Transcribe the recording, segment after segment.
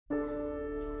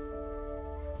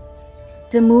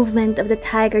The movement of the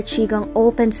Tiger Qigong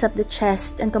opens up the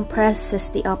chest and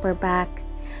compresses the upper back.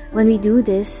 When we do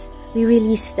this, we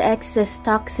release the excess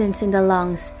toxins in the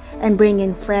lungs and bring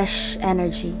in fresh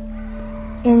energy.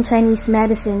 In Chinese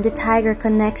medicine, the tiger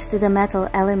connects to the metal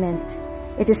element.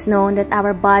 It is known that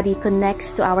our body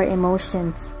connects to our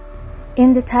emotions.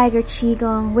 In the Tiger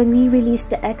Qigong, when we release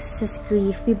the excess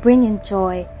grief, we bring in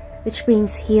joy, which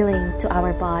brings healing to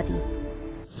our body.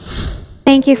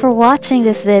 Thank you for watching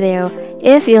this video.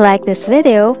 If you like this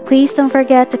video, please don't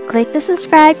forget to click the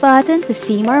subscribe button to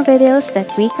see more videos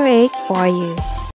that we create for you.